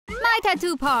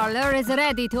tattoo parlor is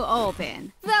ready to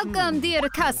open. Welcome, dear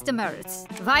customers.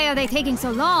 Why are they taking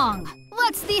so long?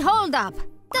 What's the holdup?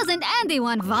 Doesn't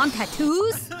anyone want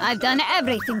tattoos? I've done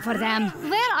everything for them.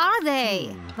 Where are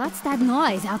they? What's that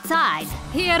noise outside?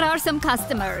 Here are some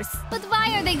customers. But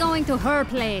why are they going to her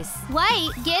place?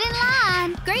 Wait, get in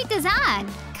line. Great design.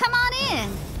 Come on in.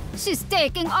 She's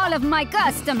taking all of my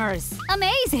customers.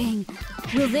 Amazing.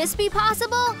 Will this be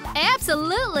possible?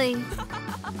 Absolutely.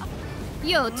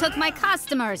 You took my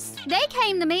customers. They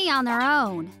came to me on their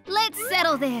own. Let's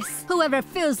settle this. Whoever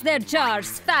fills their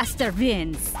jars faster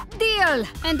wins. Deal!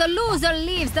 And the loser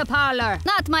leaves the parlor,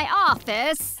 not my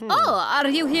office. Oh, are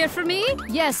you here for me?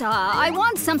 Yes, I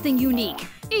want something unique.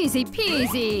 Easy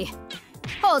peasy.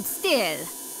 Hold still.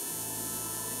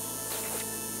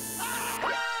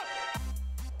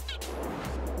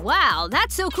 Wow,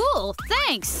 that's so cool.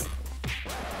 Thanks.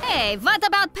 Hey, what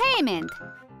about payment?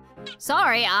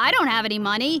 Sorry, I don't have any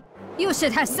money. You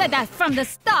should have said that from the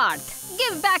start.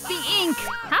 Give back the ink.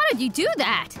 How did you do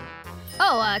that?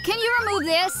 Oh, can you remove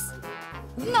this?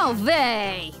 No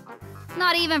way.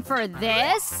 Not even for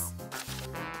this?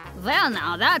 Well,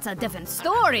 now that's a different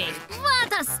story.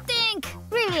 What a stink.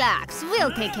 Relax,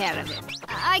 we'll take care of it.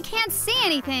 I can't see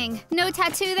anything. No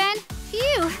tattoo then?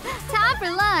 Phew, time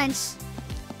for lunch.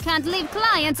 Can't leave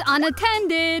clients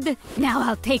unattended. Now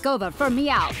I'll take over for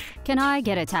Meowth. Can I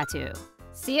get a tattoo?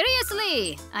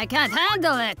 Seriously? I can't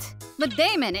handle it. But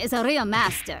Damon is a real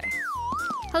master.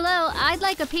 Hello, I'd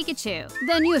like a Pikachu.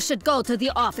 Then you should go to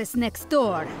the office next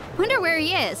door. Wonder where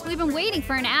he is. We've been waiting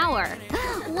for an hour.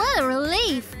 What a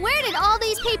relief. Where did all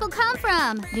these people come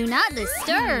from? Do not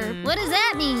disturb. What does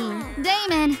that mean?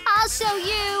 Damon, I'll show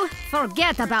you.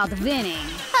 Forget about winning.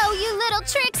 Oh, you little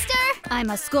trickster. I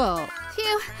must go.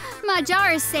 Phew, my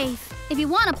jar is safe. If you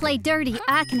want to play dirty,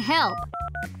 I can help.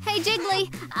 Hey,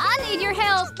 Jiggly, I need your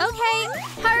help. Okay,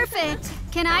 perfect.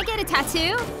 Can I get a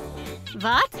tattoo?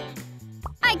 What?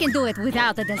 I can do it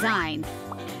without the design.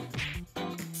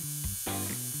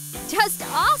 Just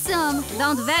awesome!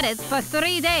 Don't vet it for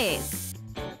 3 days.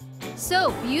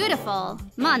 So beautiful.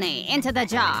 Money into the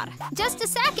jar. Just a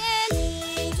second.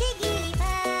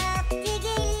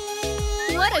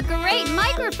 What a great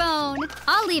microphone!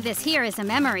 I'll leave this here as a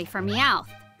memory for Meowth.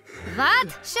 What?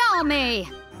 Show me!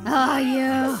 Oh,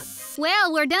 you!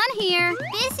 Well, we're done here.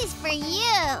 This is for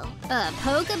you. A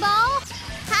Pokeball?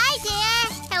 Hi there.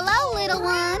 Hello, little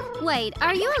one. Wait,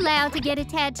 are you allowed to get a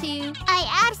tattoo? I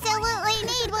absolutely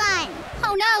need one.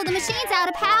 Oh no, the machine's out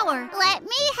of power. Let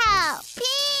me help.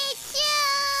 Pichu!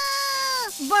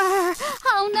 Brr!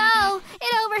 Oh no,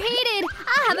 it overheated.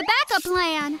 I have a backup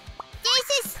plan. This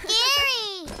is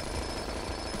scary.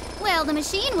 Well, the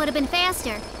machine would have been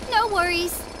faster. No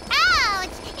worries. Ouch!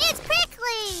 It's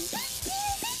prickly.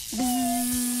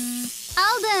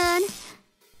 All done.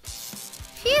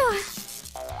 Phew.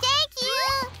 Thank you.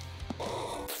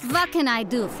 What can I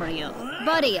do for you?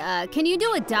 Buddy, can you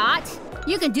do a dot?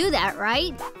 You can do that,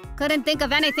 right? Couldn't think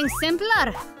of anything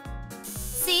simpler.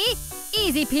 See?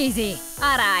 Easy peasy.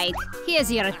 All right, here's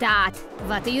your dot.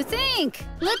 What do you think?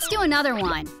 Let's do another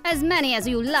one. As many as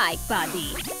you like,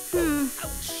 buddy.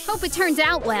 Hope it turns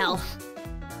out well.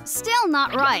 Still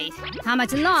not right. How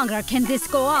much longer can this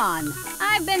go on?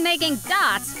 I've been making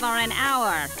dots for an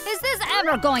hour. Is this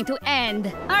ever going to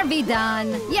end? Are we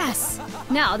done? Yes.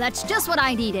 No, that's just what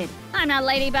I needed. I'm not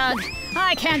Ladybug.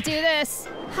 I can't do this.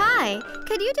 Hi,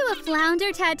 could you do a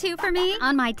flounder tattoo for me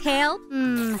on my tail?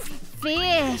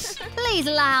 Fish. Please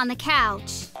lie on the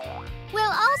couch.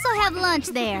 We'll also have lunch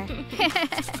there.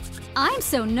 I'm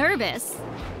so nervous.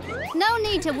 No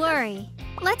need to worry.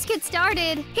 Let's get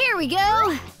started. Here we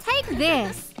go. Take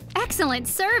this. Excellent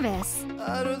service.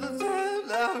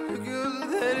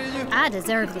 I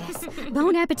deserve this.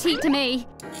 Bon appetit to me.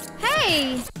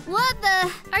 Hey, what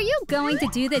the? Are you going to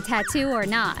do the tattoo or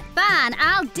not? Fine,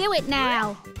 I'll do it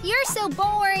now. You're so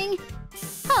boring.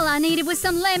 All I needed was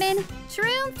some lemon.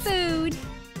 Troom food.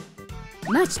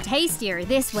 Much tastier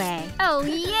this way. Oh,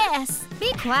 yes.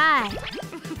 Be quiet.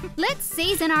 Let's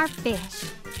season our fish.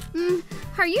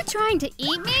 Are you trying to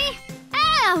eat me?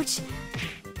 Ouch!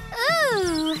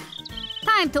 Ooh!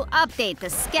 Time to update the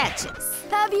sketches.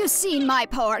 Have you seen my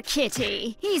poor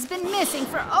kitty? He's been missing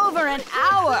for over an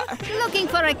hour. Looking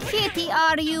for a kitty,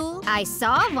 are you? I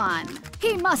saw one.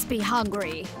 He must be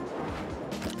hungry.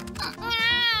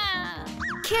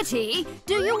 Kitty,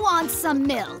 do you want some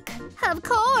milk? Of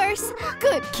course.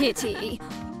 Good kitty.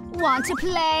 Want to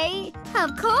play?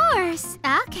 Of course.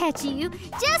 I'll catch you.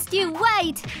 Just you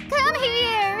wait. Come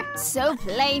here. So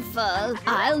playful.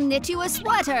 I'll knit you a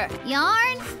sweater.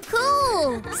 Yarn?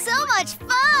 Cool. So much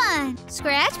fun.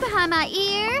 Scratch behind my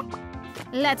ear.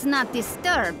 Let's not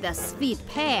disturb the sweet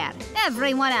pair.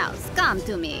 Everyone else, come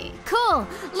to me. Cool,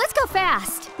 let's go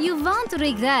fast. You won't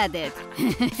regret it.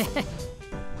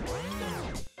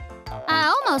 I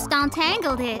almost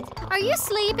untangled it. Are you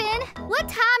sleeping? What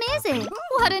time is it?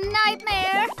 What a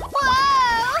nightmare.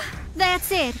 Whoa!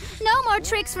 That's it. No more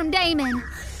tricks from Damon.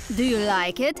 Do you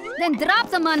like it? Then drop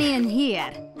the money in here.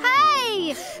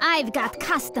 Hey! I've got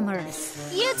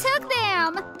customers. You took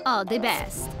them. All the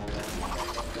best.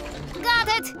 Got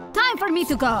it. Time for me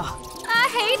to go. I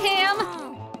hate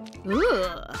him. Ooh,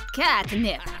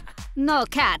 catnip. No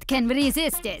cat can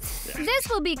resist it. This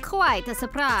will be quite a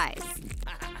surprise.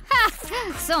 Ha!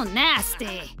 So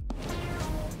nasty.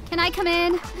 Can I come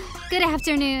in? Good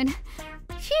afternoon.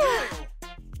 Phew.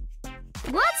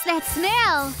 What's that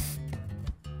smell?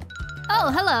 Oh,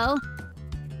 hello.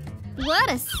 What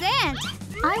a scent.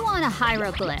 I want a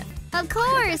hieroglyph. Of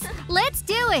course. Let's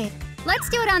do it. Let's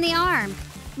do it on the arm.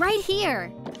 Right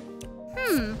here.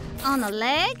 On the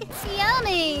leg?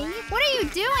 Yummy. What are you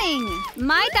doing?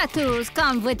 My tattoos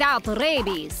come without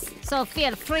rabies, so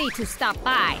feel free to stop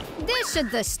by. This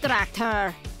should distract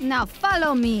her. Now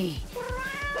follow me.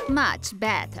 Much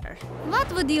better.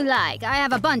 What would you like? I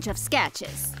have a bunch of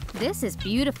sketches. This is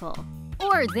beautiful.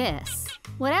 Or this.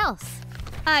 What else?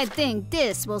 I think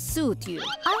this will suit you.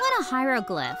 I want a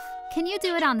hieroglyph. Can you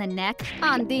do it on the neck?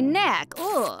 On the neck?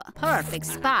 Ooh, perfect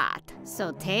spot.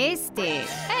 So tasty.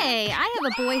 Hey, I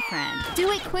have a boyfriend. Do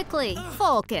it quickly.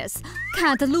 Focus.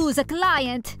 Can't lose a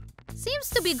client. Seems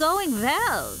to be going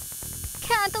well.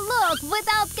 Can't look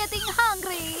without getting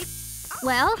hungry.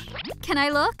 Well, can I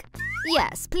look?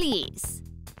 Yes, please.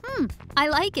 I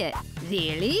like it.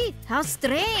 Really? How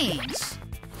strange.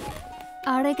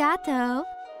 Arigato.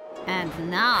 And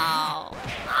now…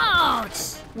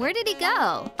 Ouch! Where did he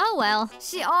go? Oh well.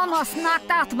 She almost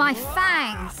knocked out my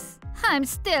fangs. I'm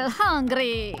still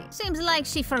hungry. Seems like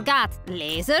she forgot.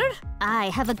 Laser? I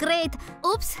have a great…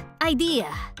 oops…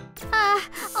 idea.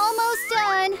 Almost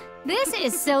done. This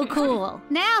is so cool.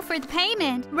 Now for the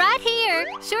payment. Right here.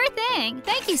 Sure thing.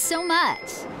 Thank you so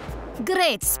much.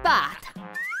 Great spot.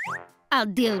 I'll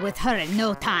deal with her in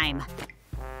no time.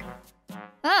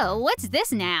 Oh, what's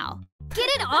this now? Get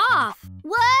it off!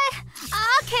 What?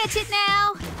 I'll catch it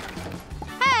now.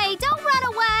 Hey, don't run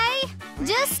away.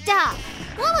 Just stop.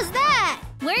 What was that?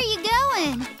 Where are you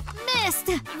going? Missed.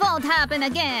 Won't happen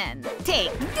again.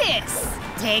 Take this.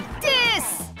 Take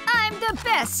this. I'm the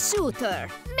best shooter.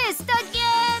 Missed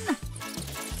again.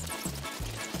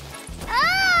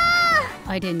 Ah!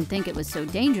 I didn't think it was so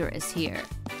dangerous here.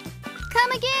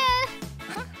 Come again.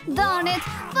 Darn it!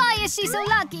 Why is she so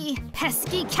lucky?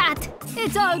 Pesky cat!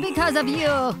 It's all because of you!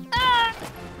 Ah!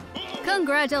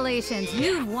 Congratulations,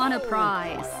 you've won a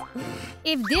prize.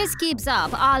 If this keeps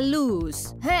up, I'll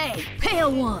lose. Hey,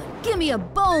 pale one, give me a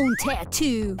bone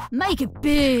tattoo. Make it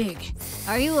big.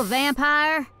 Are you a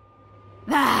vampire?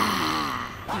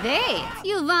 Wait,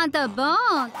 you want a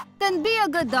bone? Then be a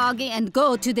good doggy and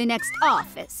go to the next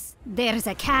office. There's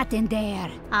a cat in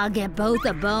there. I'll get both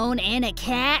a bone and a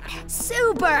cat.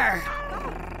 Super!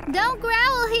 Don't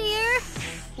growl here.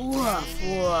 Woof,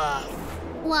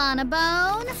 woof. Want a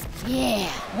bone?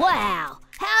 Yeah, wow.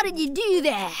 How did you do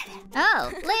that?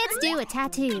 Oh, let's do a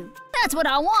tattoo. That's what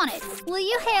I wanted. Will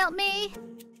you help me?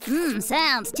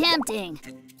 Sounds tempting.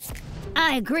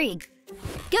 I agree.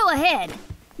 Go ahead.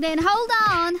 Then hold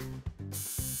on.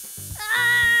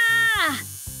 Ah!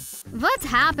 What's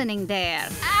happening there?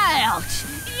 Ouch!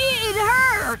 It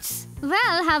hurts!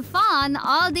 Well, have fun.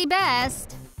 All the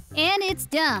best. And it's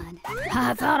done.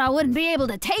 I thought I wouldn't be able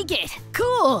to take it.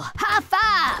 Cool! High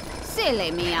five!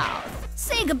 Silly Meowth.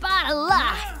 Say goodbye to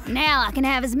life. Now I can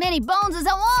have as many bones as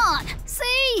I want.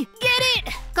 See? Get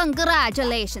it?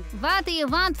 Congratulations. What do you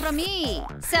want from me?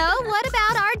 So, what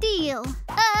about our deal?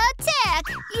 Attack!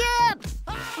 Yep.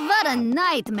 What a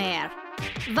nightmare.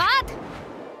 What?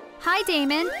 Hi,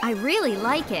 Damon. I really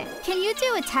like it. Can you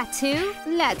do a tattoo?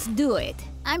 Let's do it.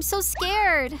 I'm so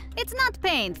scared. It's not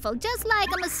painful, just like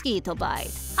a mosquito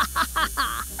bite.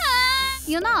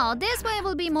 You know, this way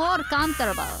will be more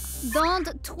comfortable.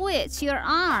 Don't twitch your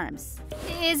arms.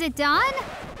 Is it done?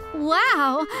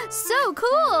 Wow, so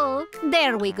cool.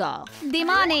 There we go. The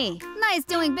money. Nice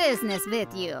doing business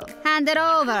with you. Hand it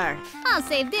over. I'll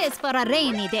save this for a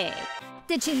rainy day.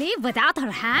 Did she leave without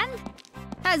her hand?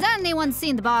 Has anyone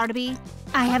seen Barbie?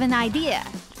 I have an idea.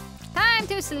 Time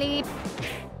to sleep.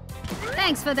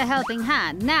 Thanks for the helping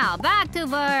hand. Now back to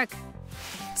work.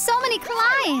 So many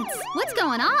clients! What's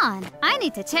going on? I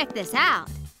need to check this out.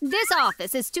 This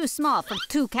office is too small for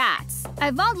 2 cats.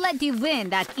 I won't let you win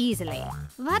that easily.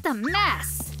 What a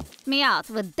mess!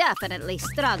 Meowth would definitely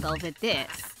struggle with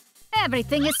this.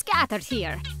 Everything is scattered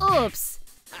here. Oops.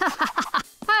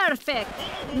 Perfect.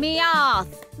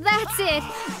 Meowth. That's it.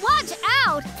 Watch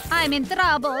out. I'm in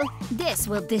trouble. This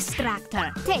will distract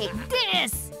her. Take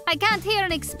this. I can't hear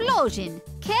an explosion.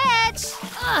 Catch!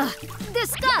 Ugh,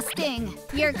 disgusting.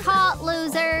 You're caught,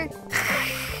 loser.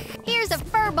 Here's a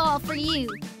fur ball for you.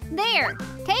 There,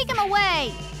 take him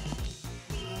away.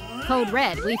 Code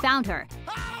Red, we found her.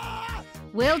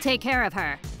 We'll take care of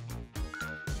her.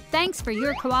 Thanks for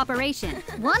your cooperation.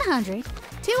 100,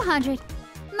 200.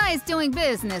 Nice doing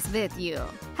business with you.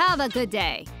 Have a good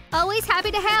day. Always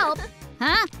happy to help.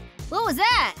 Huh? What was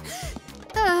that?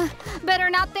 Better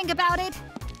not think about it.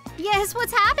 Yes,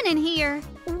 what's happening here?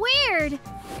 Weird.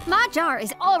 My jar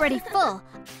is already full.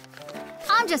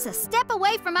 I'm just a step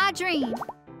away from my dream.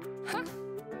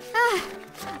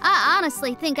 I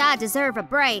honestly think I deserve a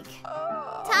break.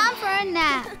 Time for a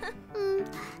nap.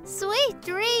 Sweet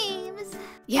dreams.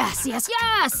 Yes, yes,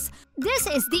 yes! This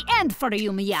is the end for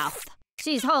you, Meowth.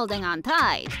 She's holding on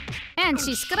tight. And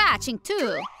she's scratching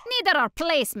too. Need a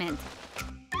replacement.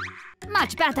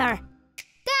 Much better.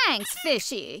 Thanks,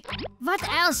 Fishy. What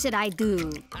else should I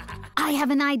do? I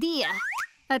have an idea.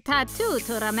 A tattoo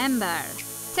to remember.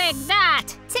 Take that!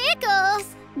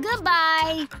 Tickles!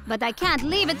 Goodbye! But I can't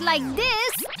leave it like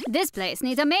this! This place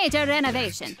needs a major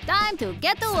renovation. Time to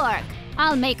get to work.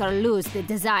 I'll make her lose the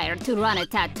desire to run a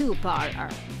tattoo parlor.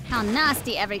 How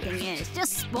nasty everything is.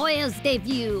 Just spoils the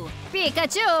view.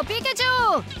 Pikachu!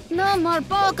 Pikachu! No more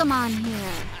Pokemon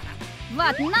here.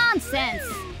 What nonsense!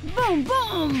 Boom,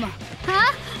 boom!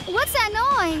 Huh? What's that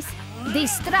noise?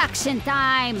 Distraction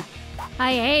time!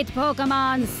 I hate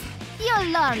Pokemons.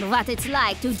 You'll learn what it's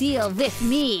like to deal with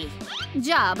me.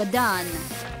 Job done.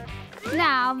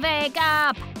 Now wake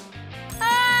up!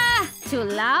 Ah! Too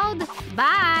loud?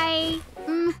 Bye!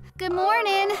 Good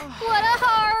morning. What a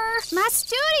horror! My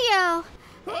studio!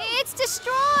 It's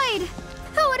destroyed!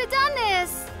 Who would have done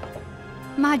this?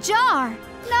 My jar!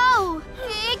 No!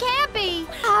 It can't be!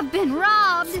 I've been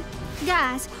robbed!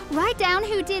 Guys, write down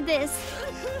who did this.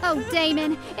 Oh,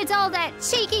 Damon, it's all that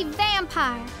cheeky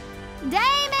vampire.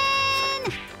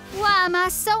 Damon! Why am I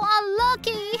so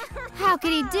unlucky? How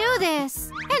could he do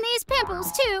this? And these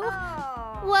pimples, too.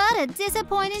 What a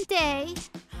disappointing day.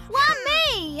 Why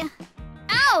me?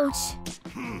 Ouch!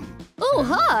 Oh,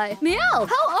 hi! Meowth,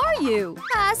 how are you?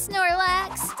 Hi,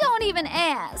 Snorlax. Don't even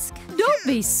ask. Don't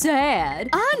be sad.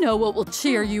 I know what will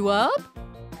cheer you up.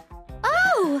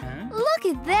 Oh, look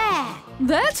at that.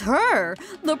 That's her,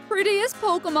 the prettiest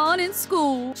Pokemon in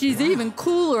school. She's even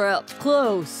cooler up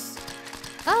close.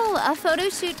 Oh, a photo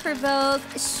shoot for Vogue?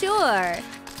 Sure.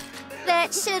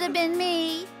 That should have been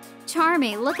me.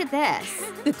 Charmy, look at this.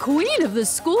 The queen of the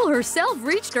school herself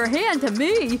reached her hand to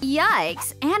me.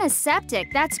 Yikes,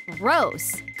 antiseptic, that's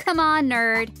gross. Come on,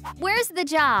 nerd. Where's the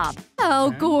job? How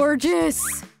gorgeous.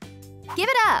 Give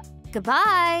it up.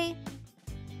 Goodbye.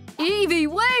 Evie,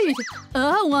 wait!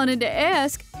 I wanted to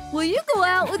ask, will you go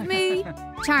out with me?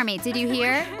 Charmy, did you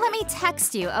hear? Let me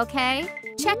text you, okay?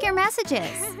 Check your messages.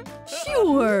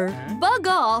 Sure. Bug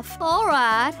off. All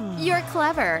right. You're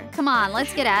clever. Come on,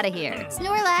 let's get out of here.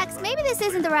 Snorlax, maybe this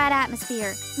isn't the right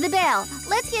atmosphere. The bell.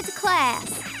 Let's get to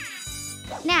class.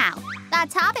 Now, the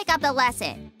topic of the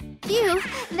lesson. Phew,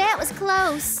 that was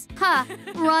close. Huh,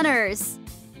 runners.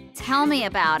 Tell me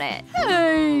about it.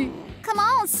 Hey! Come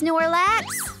on, Snorlax.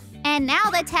 And now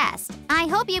the test. I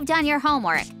hope you've done your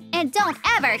homework. And don't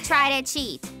ever try to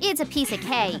cheat. It's a piece of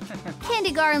cake.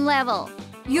 Kindergarten level.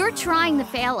 You're trying to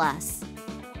fail us.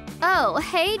 Oh,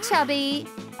 hey, Chubby.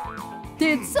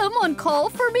 Did someone call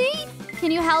for me?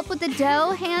 Can you help with the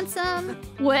dough, handsome?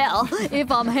 Well,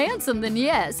 if I'm handsome, then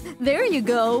yes. There you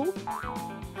go.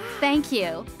 Thank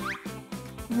you.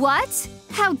 What?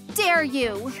 How dare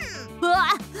you?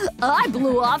 I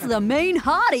blew off the main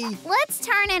hottie. Let's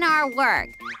turn in our work.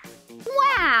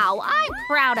 Wow, I'm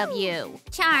proud of you.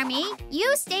 Charmy,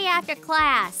 you stay after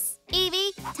class.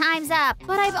 Evie, time's up.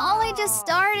 But I've only just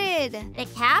started. The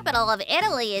capital of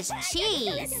Italy is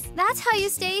cheese. That's how you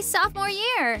stay sophomore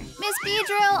year. Miss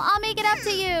Beedrill, I'll make it up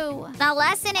to you. The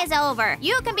lesson is over.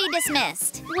 You can be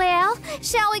dismissed. Well,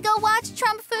 shall we go watch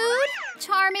Trump food?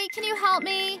 Charmy, can you help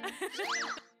me?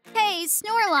 Hey,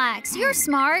 Snorlax, you're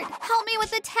smart. Help me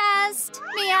with the test.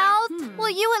 Meowth, will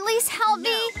you at least help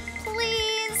me?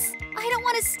 Please? I don't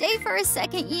want to stay for a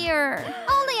second year.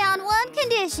 Only on one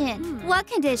condition. What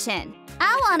condition?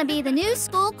 I want to be the new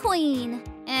school queen.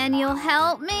 And you'll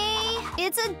help me?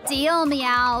 It's a deal,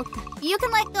 Meowth. You can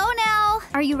let go now.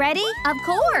 Are you ready? Of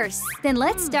course. Then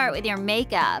let's start with your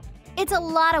makeup. It's a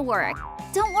lot of work.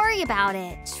 Don't worry about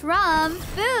it. Trump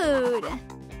food.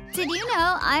 Did you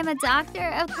know I'm a doctor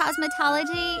of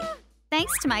cosmetology?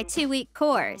 thanks to my 2-week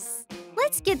course.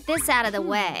 Let's get this out of the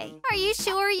way. Are you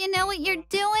sure you know what you're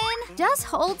doing? Just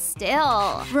hold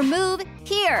still. Remove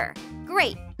here.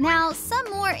 Great. Now some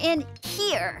more in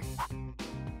here.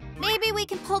 Maybe we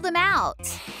can pull them out.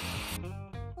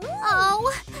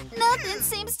 Oh, nothing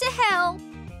seems to help.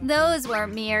 Those were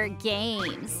mere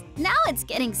games. Now it's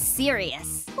getting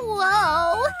serious.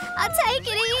 Whoa, take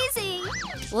it easy.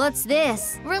 What's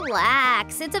this?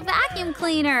 Relax, it's a vacuum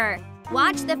cleaner.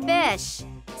 Watch the fish.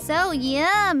 So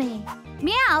yummy.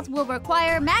 Meowth will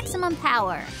require maximum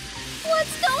power.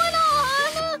 What's going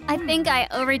on? I think I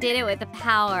overdid it with the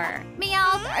power.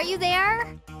 Meowth, are you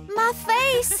there? My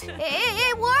face!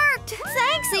 It worked!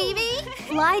 Thanks,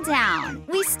 Evie! Lie down.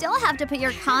 We still have to put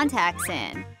your contacts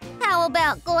in. How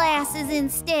about glasses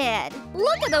instead?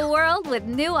 Look at the world with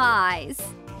new eyes.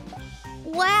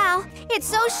 Wow, it's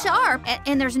so sharp,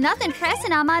 and there's nothing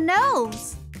pressing on my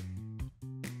nose.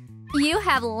 You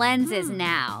have lenses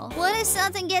now. What if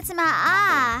something gets in my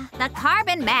eye? The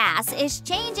carbon mass is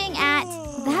changing at...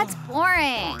 That's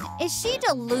boring. Is she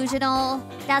delusional?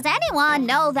 Does anyone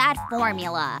know that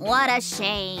formula? What a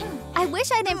shame. I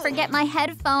wish I didn't forget my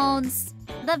headphones.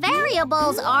 The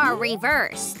variables are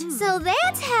reversed. So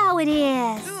that's how it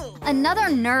is. Another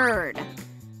nerd.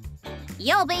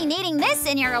 You'll be needing this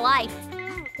in your life.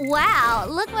 Wow,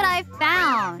 look what I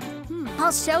found.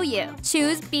 I'll show you.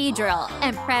 Choose Beedrill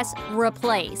and press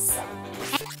replace.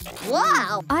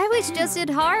 Wow! I was just at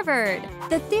Harvard.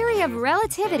 The theory of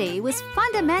relativity was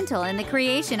fundamental in the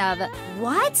creation of...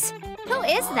 What? Who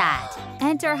is that?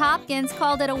 Enter Hopkins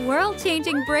called it a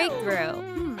world-changing breakthrough.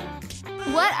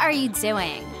 What are you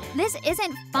doing? This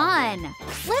isn't fun.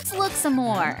 Let's look some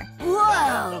more.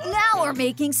 Whoa! Now we're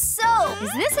making soap!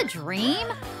 Is this a dream?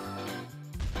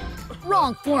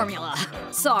 Wrong formula.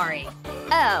 Sorry.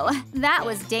 Oh, that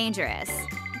was dangerous.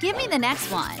 Give me the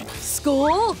next one.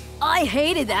 School? I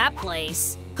hated that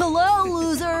place. Hello,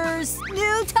 losers.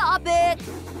 New topic.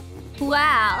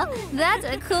 Wow, that's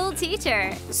a cool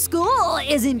teacher. School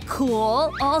isn't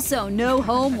cool. Also, no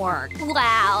homework.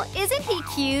 Wow, isn't he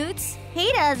cute?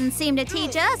 He doesn't seem to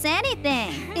teach us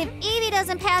anything. If Evie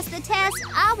doesn't pass the test,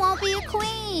 I won't be a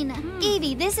queen.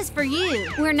 Evie, this is for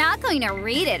you. We're not going to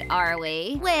read it, are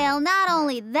we? Well, not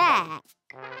only that.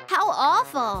 How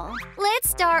awful. Let's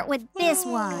start with this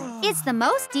one. It's the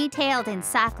most detailed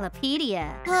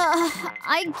encyclopedia.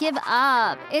 I give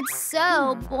up. It's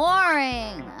so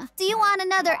boring. Do you want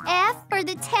another F for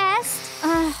the test?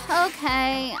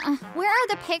 Okay. Where are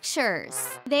the pictures?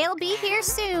 They'll be here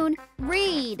soon.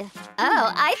 Read.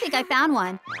 Oh, I think I found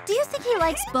one. Do you think he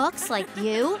likes books like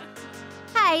you?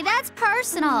 Hey, that's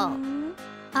personal.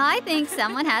 I think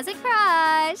someone has a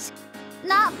crush.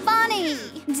 Not funny.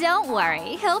 Don't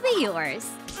worry, he'll be yours.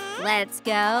 Let's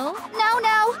go.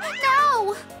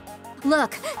 No!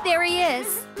 Look, there he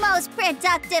is. Most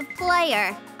productive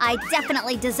player. I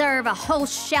definitely deserve a whole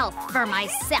shelf for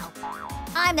myself.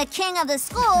 I'm the king of the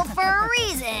school for a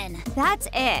reason. That's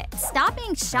it. Stop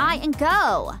being shy and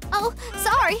go. Oh,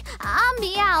 sorry. I'm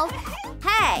Meowth.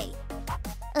 Hey.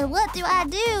 What do I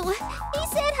do? He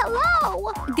said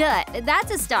hello. Good.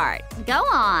 That's a start. Go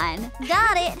on.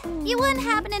 Got it. You wouldn't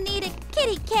happen to need a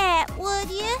kitty cat, would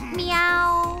you?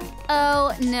 Meow.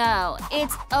 Oh, no.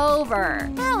 It's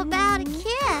over. How about a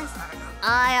kiss?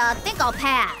 I think I'll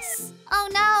pass. Oh,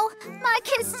 no. My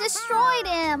kiss destroyed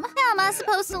him. How am I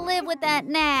supposed to live with that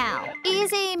now?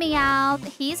 Easy, Meowth.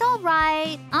 He's all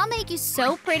right. I'll make you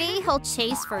so pretty, he'll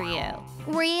chase for you.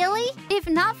 Really? If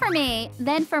not for me,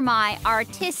 then for my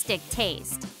artistic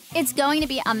taste. It's going to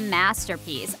be a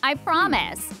masterpiece, I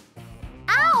promise.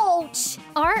 Ouch!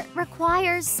 Art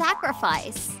requires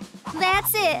sacrifice.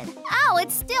 That's it. Ow,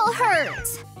 it still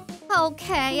hurts.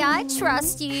 Okay, I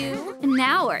trust you.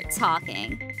 Now we're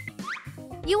talking.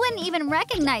 You wouldn't even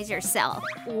recognize yourself.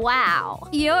 Wow,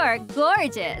 you're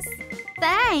gorgeous.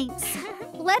 Thanks.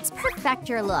 Let's perfect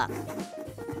your look.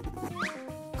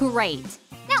 Great.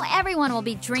 Now everyone will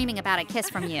be dreaming about a kiss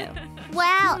from you.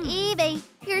 Wow, Evie,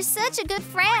 you're such a good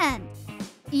friend.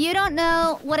 You don't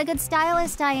know what a good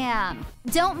stylist I am.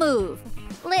 Don't move.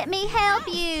 Let me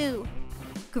help you.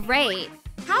 Great.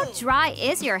 How dry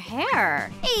is your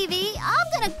hair? Evie, I'm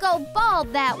gonna go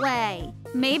bald that way.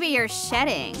 Maybe you're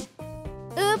shedding.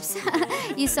 Oops,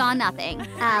 you saw nothing.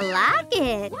 I like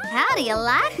it. How do you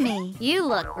like me? You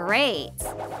look great.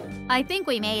 I think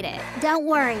we made it. Don't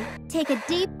worry. Take a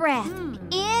deep breath.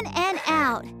 In and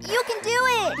out. You can do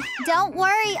it. Don't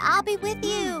worry, I'll be with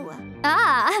you.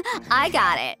 Ah, I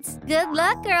got it. Good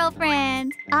luck,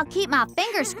 girlfriend. I'll keep my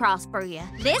fingers crossed for you.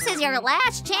 This is your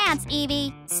last chance,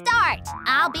 Evie. Start.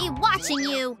 I'll be watching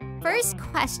you. First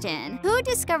question. Who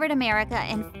discovered America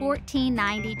in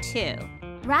 1492?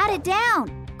 Write it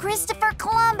down. Christopher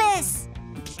Columbus.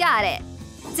 Got it.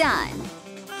 Done.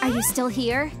 Are you still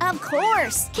here? Of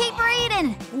course. Keep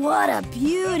reading. What a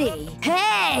beauty.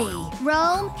 Hey!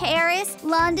 Rome, Paris,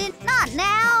 London. Not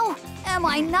now. Am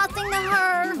I nothing to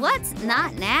her? What's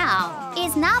not now?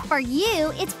 It's not for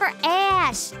you. It's for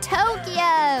Ash.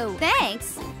 Tokyo.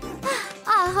 Thanks.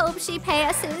 I hope she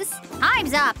passes.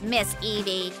 Time's up, Miss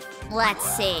Evie. Let's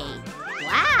see.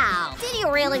 Wow, did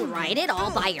you really write it all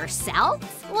by yourself?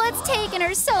 What's taking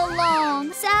her so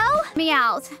long? So?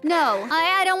 Meowth. No,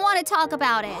 I don't want to talk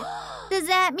about it. Does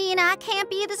that mean I can't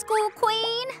be the school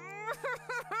queen?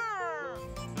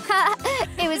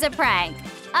 It was a prank.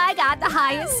 I got the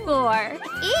highest score.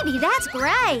 Evie, that's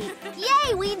great.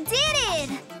 Yay, we did it!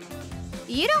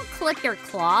 You don't clip your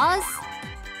claws?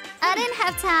 I didn't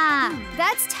have time.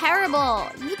 That's terrible.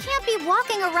 You can't be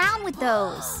walking around with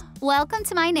those. Welcome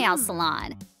to my nail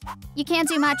salon. You can't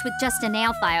do much with just a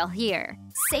nail file here.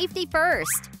 Safety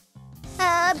first.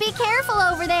 Be careful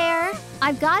over there.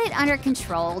 I've got it under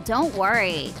control, don't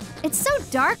worry. It's so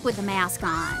dark with the mask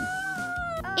on.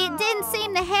 It didn't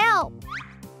seem to help.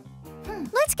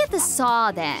 Let's get the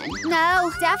saw then.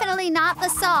 No, definitely not the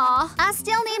saw. I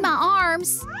still need my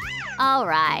arms. All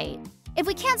right. If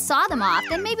we can't saw them off,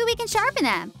 then maybe we can sharpen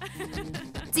them.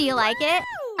 Do you like it?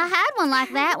 I had one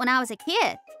like that when I was a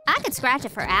kid. I could scratch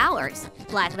it for hours,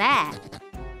 like that.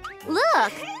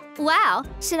 Look! Wow,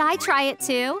 should I try it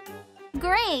too?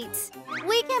 Great!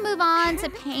 We can move on to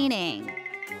painting.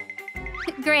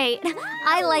 Great,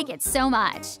 I like it so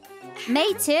much.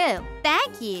 Me too,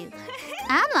 thank you.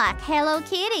 I'm like Hello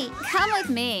Kitty. Come with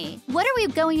me. What are we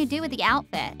going to do with the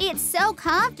outfit? It's so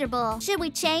comfortable. Should we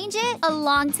change it? A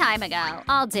long time ago.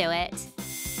 I'll do it.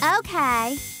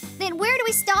 Okay. Then where do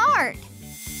we start?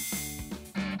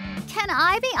 Can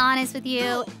I be honest with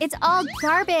you? It's all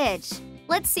garbage.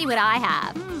 Let's see what I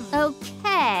have.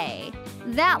 Okay.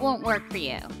 That won't work for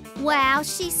you. Wow,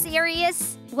 she's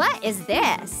serious? What is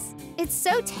this? It's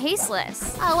so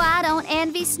tasteless. Oh, I don't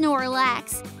envy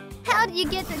Snorlax. How did you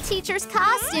get the teacher's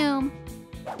costume?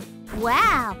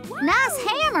 Wow, nice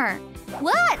hammer.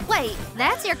 What? Wait,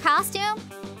 that's your costume?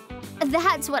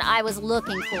 That's what I was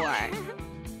looking for.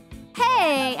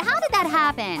 Hey, how did that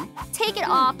happen? Take it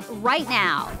off right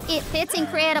now. It fits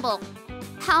incredible.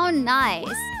 How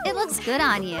nice. It looks good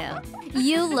on you.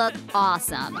 You look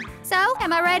awesome. So,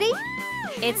 am I ready?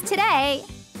 It's today.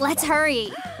 Let's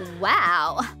hurry.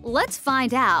 Wow. Let's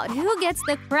find out who gets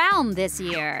the crown this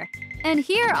year. And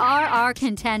here are our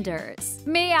contenders.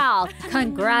 Meowth,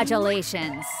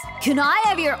 congratulations. Can I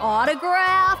have your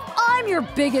autograph? I'm your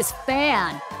biggest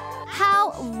fan.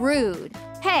 How rude.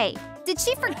 Hey, did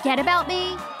she forget about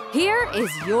me? Here is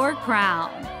your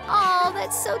crown. Oh,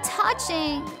 that's so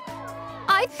touching.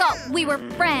 I thought we were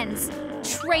friends.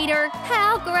 Traitor.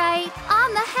 How great.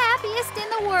 I'm the happiest in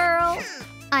the world.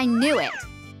 I knew it.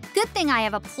 Good thing I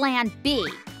have a plan B.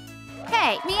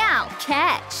 Hey, Meowth,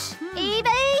 catch.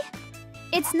 Evie?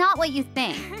 It's not what you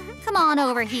think. Come on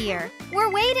over here. We're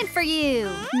waiting for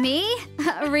you. Me?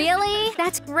 Really?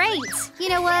 That's great. You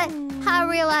know what? I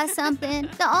realized something.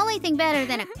 The only thing better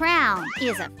than a crown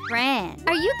is a friend.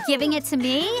 Are you giving it to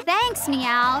me? Thanks,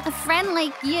 Meowth. A friend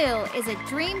like you is a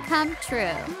dream come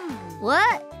true.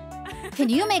 What? Can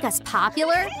you make us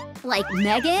popular? Like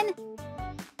Megan?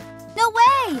 No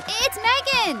way! It's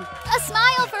Megan! A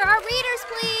smile for our readers,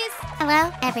 please!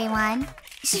 Hello, everyone.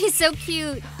 She's so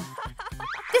cute.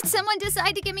 Did someone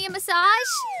decide to give me a massage?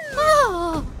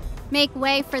 Oh! Make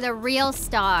way for the real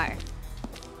star.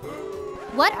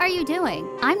 What are you doing?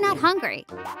 I'm not hungry.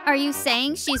 Are you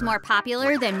saying she's more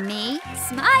popular than me?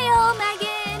 Smile,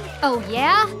 Megan! Oh,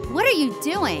 yeah? What are you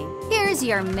doing? Here's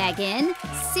your Megan.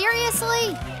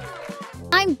 Seriously?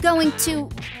 I'm going to...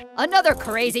 Another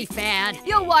crazy fan.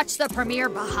 You'll watch the premiere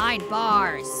behind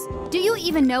bars. Do you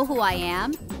even know who I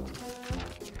am?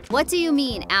 What do you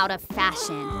mean, out of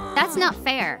fashion? That's not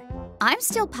fair. I'm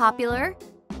still popular.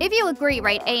 If you agree,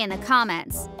 write A in the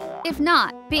comments. If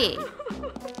not, B.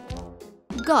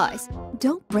 Guys,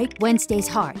 don't break Wednesday's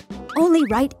heart. Only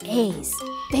write A's.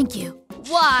 Thank you.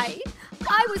 Why?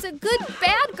 I was a good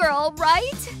bad girl,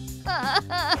 right?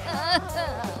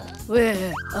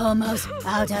 We're almost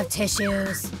out of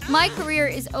tissues. My career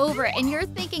is over and you're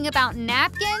thinking about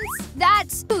napkins?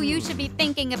 That's who you should be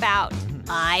thinking about.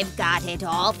 I've got it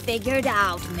all figured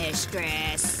out,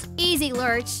 mistress. Easy,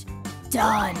 Lurch.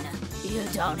 Done. You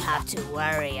don't have to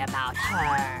worry about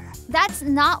her. That's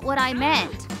not what I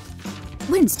meant.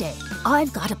 Wednesday,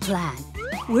 I've got a plan.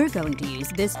 We're going to use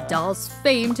this doll's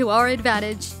fame to our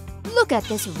advantage. Look at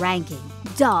this ranking.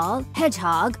 Doll,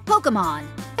 Hedgehog, Pokemon.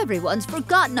 Everyone's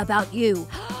forgotten about you.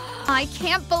 I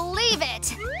can't believe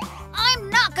it! I'm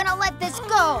not gonna let this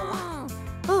go!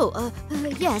 Oh,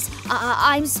 yes,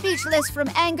 I'm speechless from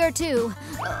anger too.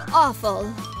 Awful.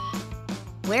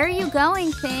 Where are you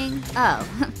going, Thing? Oh,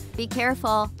 be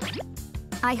careful.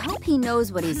 I hope he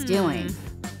knows what he's doing.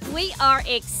 We are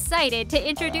excited to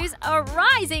introduce a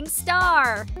rising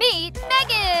star! Meet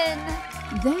Megan!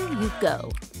 There you go.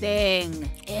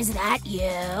 Thing, is that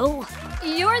you?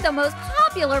 You're the most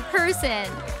popular person!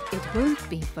 It won't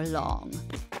be for long.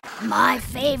 My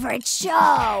favorite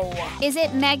show! Is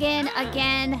it Megan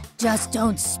again? Just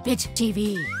don't spit,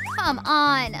 TV. Come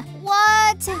on!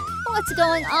 What? What's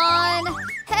going on?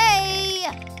 Hey!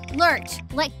 Lurch,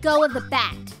 let go of the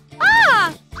bat.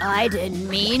 Ah! I didn't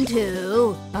mean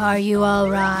to. Are you all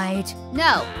right?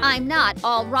 No, I'm not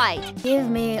all right. Give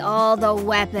me all the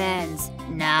weapons.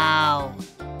 Now.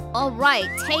 All right,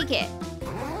 take it.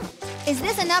 Is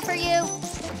this enough for you?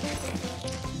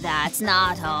 That's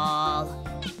not all.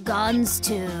 Guns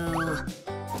too.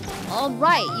 All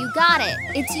right, you got it.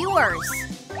 It's yours.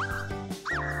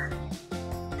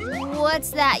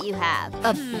 What's that you have?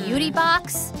 A beauty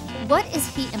box? What is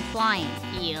he implying?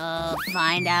 You'll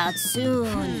find out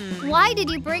soon. Why did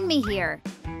you bring me here?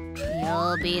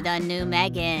 You'll be the new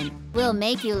Megan. We'll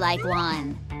make you like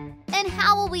one. And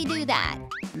how will we do that?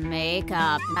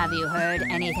 Makeup. Have you heard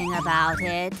anything about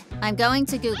it? I'm going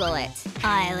to Google it.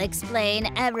 I'll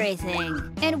explain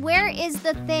everything. And where is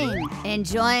the thing?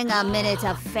 Enjoying a minute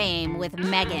of fame with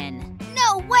Megan.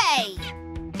 No way!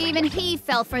 Even he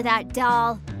fell for that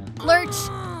doll. Lurch,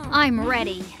 I'm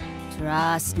ready.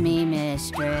 Trust me,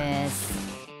 mistress.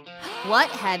 What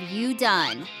have you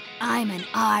done? I'm an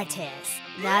artist.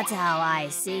 That's how I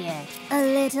see it. A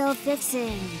little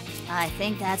fixing. I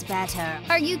think that's better.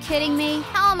 Are you kidding me?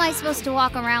 How am I supposed to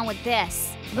walk around with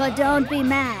this? But don't be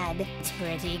mad. It's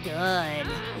pretty good.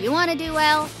 You want to do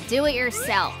well? Do it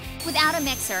yourself. Without a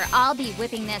mixer, I'll be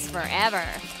whipping this forever.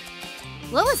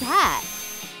 What was that?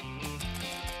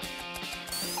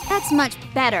 That's much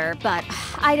better, but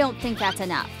I don't think that's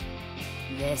enough.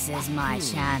 This is my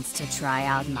chance to try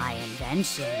out my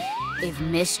invention. If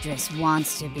Mistress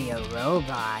wants to be a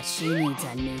robot, she needs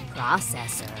a new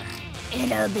processor.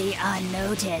 It'll be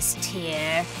unnoticed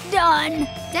here. Done!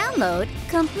 Download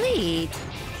complete.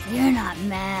 You're not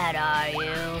mad, are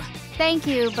you? Thank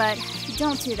you, but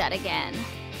don't do that again.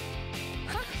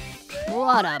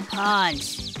 What a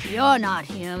punch! You're not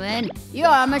human. You're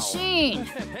a machine.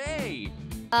 Hey!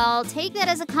 I'll take that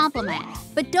as a compliment,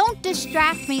 but don't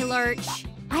distract me, Lurch.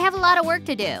 I have a lot of work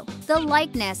to do. The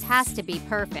likeness has to be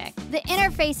perfect. The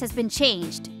interface has been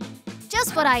changed.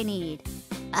 Just what I need.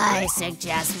 I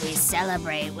suggest we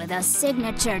celebrate with a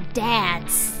signature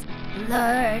dance.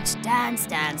 Lurch, dance,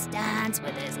 dance, dance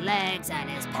with his legs and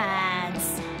his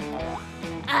pants.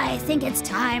 I think it's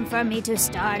time for me to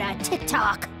start a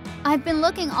TikTok. I've been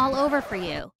looking all over for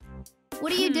you.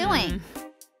 What are you doing?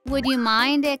 Would you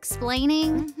mind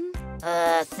explaining?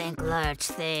 Think, Lurch,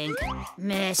 think.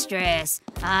 Mistress,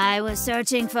 I was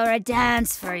searching for a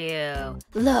dance for you.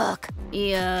 Look,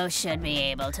 you should be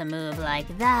able to move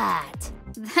like that.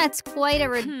 That's quite a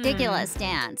ridiculous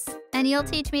dance. And you'll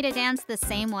teach me to dance the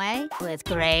same way? With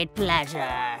great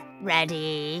pleasure.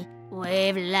 Ready?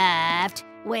 Wave left,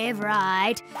 wave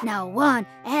right. Now 1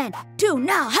 and 2,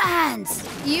 now hands!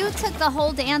 You took the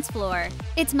whole dance floor.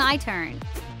 It's my turn.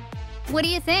 What do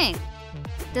you think?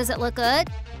 Does it look good?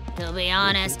 To be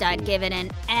honest, I'd give it an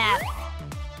F.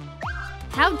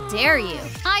 How dare you?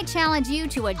 I challenge you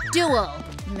to a duel.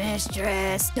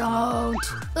 Mistress, don't.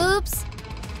 Oops.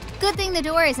 Good thing the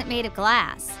door isn't made of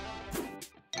glass.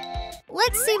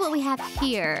 Let's see what we have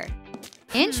here.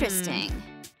 Interesting.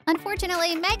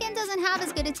 Unfortunately, Megan doesn't have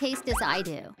as good a taste as I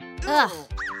do. Ugh.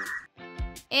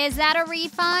 Is that a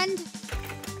refund?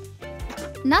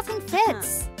 Nothing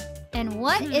fits. And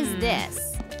what is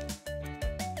this?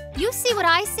 You see what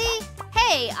I see?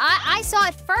 Hey, I saw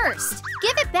it first.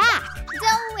 Give it back.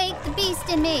 Don't wake the beast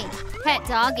in me. Pet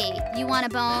doggy, you want a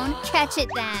bone? Catch it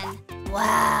then.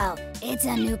 Wow, it's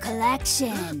a new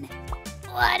collection.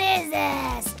 What is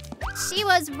this? She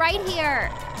was right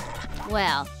here.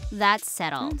 Well, that's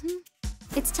settled.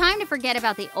 It's time to forget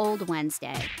about the old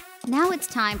Wednesday. Now it's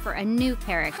time for a new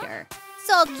character.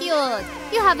 So cute!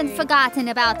 You haven't forgotten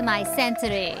about my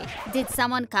century. Did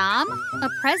someone come? A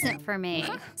present for me.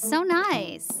 So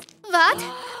nice. What?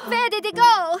 Where did it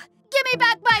go? Give me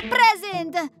back my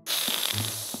present!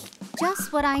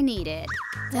 Just what I needed.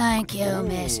 Thank you,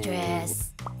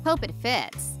 Mistress. Hope it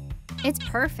fits. It's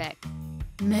perfect.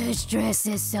 Mistress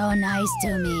is so nice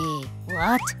to me.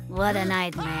 What? What a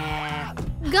nightmare.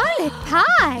 Garlic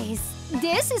pies!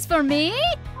 This is for me?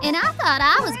 And I thought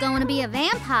I was going to be a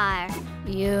vampire.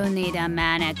 You need a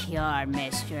manicure,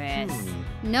 mistress.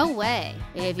 No way.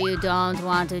 If you don't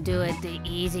want to do it the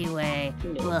easy way,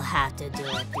 we'll have to do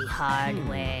it the hard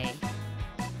way.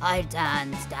 I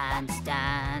dance, dance,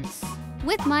 dance.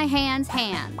 With my hands.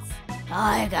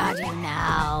 I got you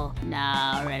now.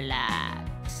 Now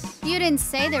relax. You didn't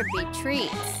say there'd be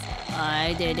treats.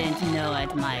 I didn't know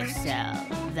it myself.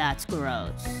 That's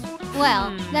gross.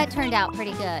 Well, that turned out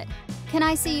pretty good. Can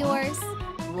I see yours?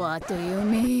 What do you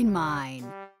mean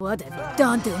mine? What have you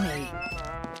done to me?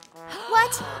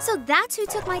 What? So that's who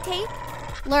took my tape?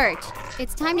 Lurch,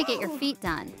 it's time to get your feet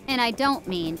done. And I don't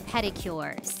mean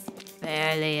pedicures.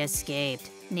 Barely escaped.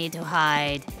 Need to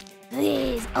hide.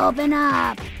 Please, open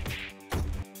up.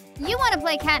 You want to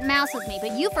play cat and mouse with me,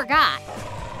 but you forgot.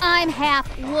 I'm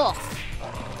half wolf.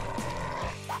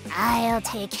 I'll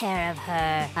take care of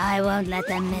her. I won't let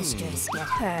the mistress get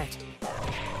hurt.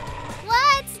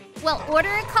 What? Well, order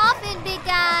a coffin, big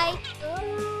guy.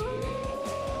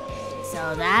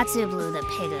 So that's who blew the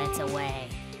piglets away.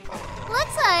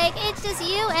 Looks like it's just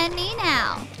you and me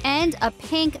now. And a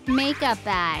pink makeup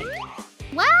bag.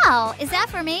 Wow, is that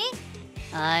for me?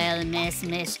 I'll miss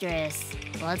mistress.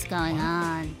 What's going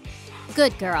on?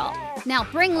 Good girl. Now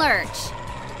bring Lurch.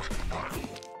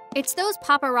 It's those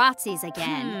paparazzis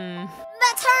again.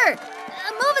 That's her!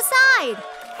 Move aside!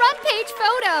 Front page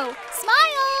photo!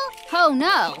 Smile! Oh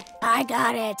no! I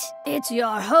got it. It's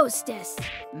your hostess.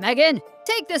 Megan,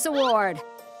 take this award.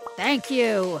 Thank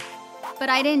you. But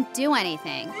I didn't do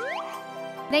anything.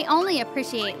 They only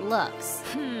appreciate looks.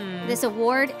 This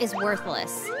award is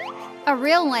worthless. A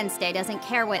real Wednesday doesn't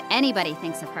care what anybody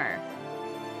thinks of her.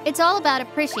 It's all about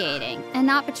appreciating and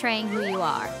not betraying who you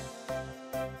are.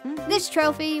 This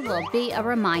trophy will be a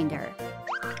reminder.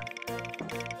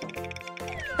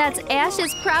 That's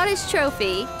Ash's proudest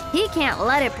trophy. He can't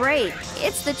let it break.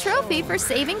 It's the trophy for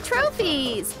saving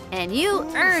trophies. And you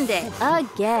earned it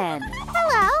again.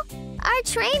 Hello. Our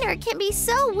trainer can be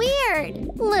so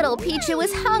weird. Little Pichu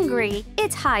is hungry.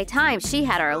 It's high time she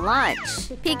had her lunch.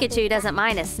 Pikachu doesn't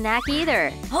mind a snack either.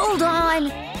 Hold on.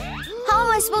 How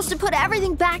am I supposed to put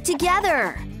everything back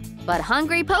together? But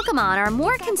hungry Pokemon are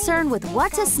more concerned with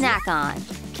what to snack on.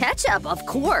 Ketchup, of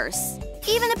course.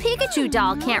 Even the Pikachu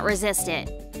doll can't resist it.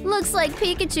 Looks like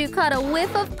Pikachu caught a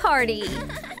whiff of party.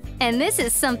 And this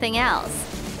is something else.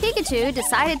 Pikachu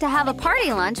decided to have a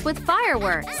party lunch with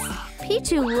fireworks.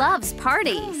 Pichu loves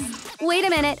parties. Wait a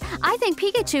minute, I think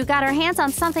Pikachu got her hands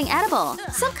on something edible.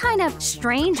 Some kind of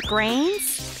strange grains?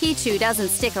 Pichu doesn't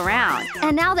stick around.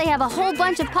 And now they have a whole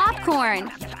bunch of popcorn.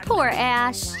 Poor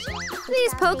Ash.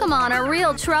 These Pokemon are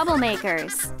real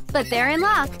troublemakers. But they're in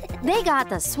luck. They got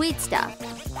the sweet stuff.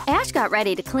 Ash got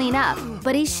ready to clean up,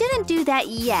 but he shouldn't do that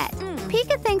yet.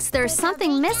 Pika thinks there's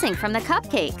something missing from the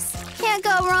cupcakes. Can't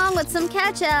go wrong with some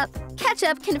ketchup.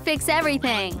 Ketchup can fix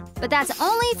everything. But that's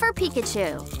only for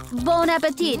Pikachu. Bon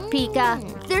appetit,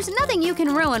 Pika. There's nothing you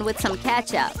can ruin with some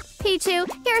ketchup. Pichu,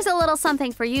 here's a little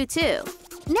something for you too.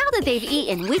 Now that they've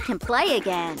eaten, we can play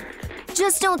again.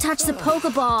 Just don't touch the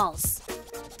Pokeballs.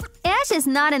 Ash is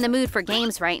not in the mood for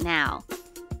games right now.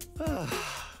 Do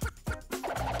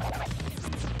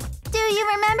you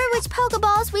remember which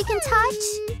Pokeballs we can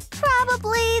touch?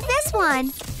 Probably this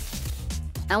one.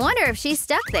 I wonder if she's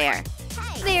stuck there.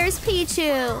 There's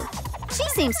Pichu. She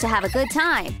seems to have a good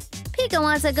time. Pika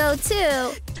wants to go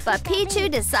too, but Pichu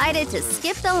decided to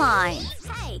skip the line.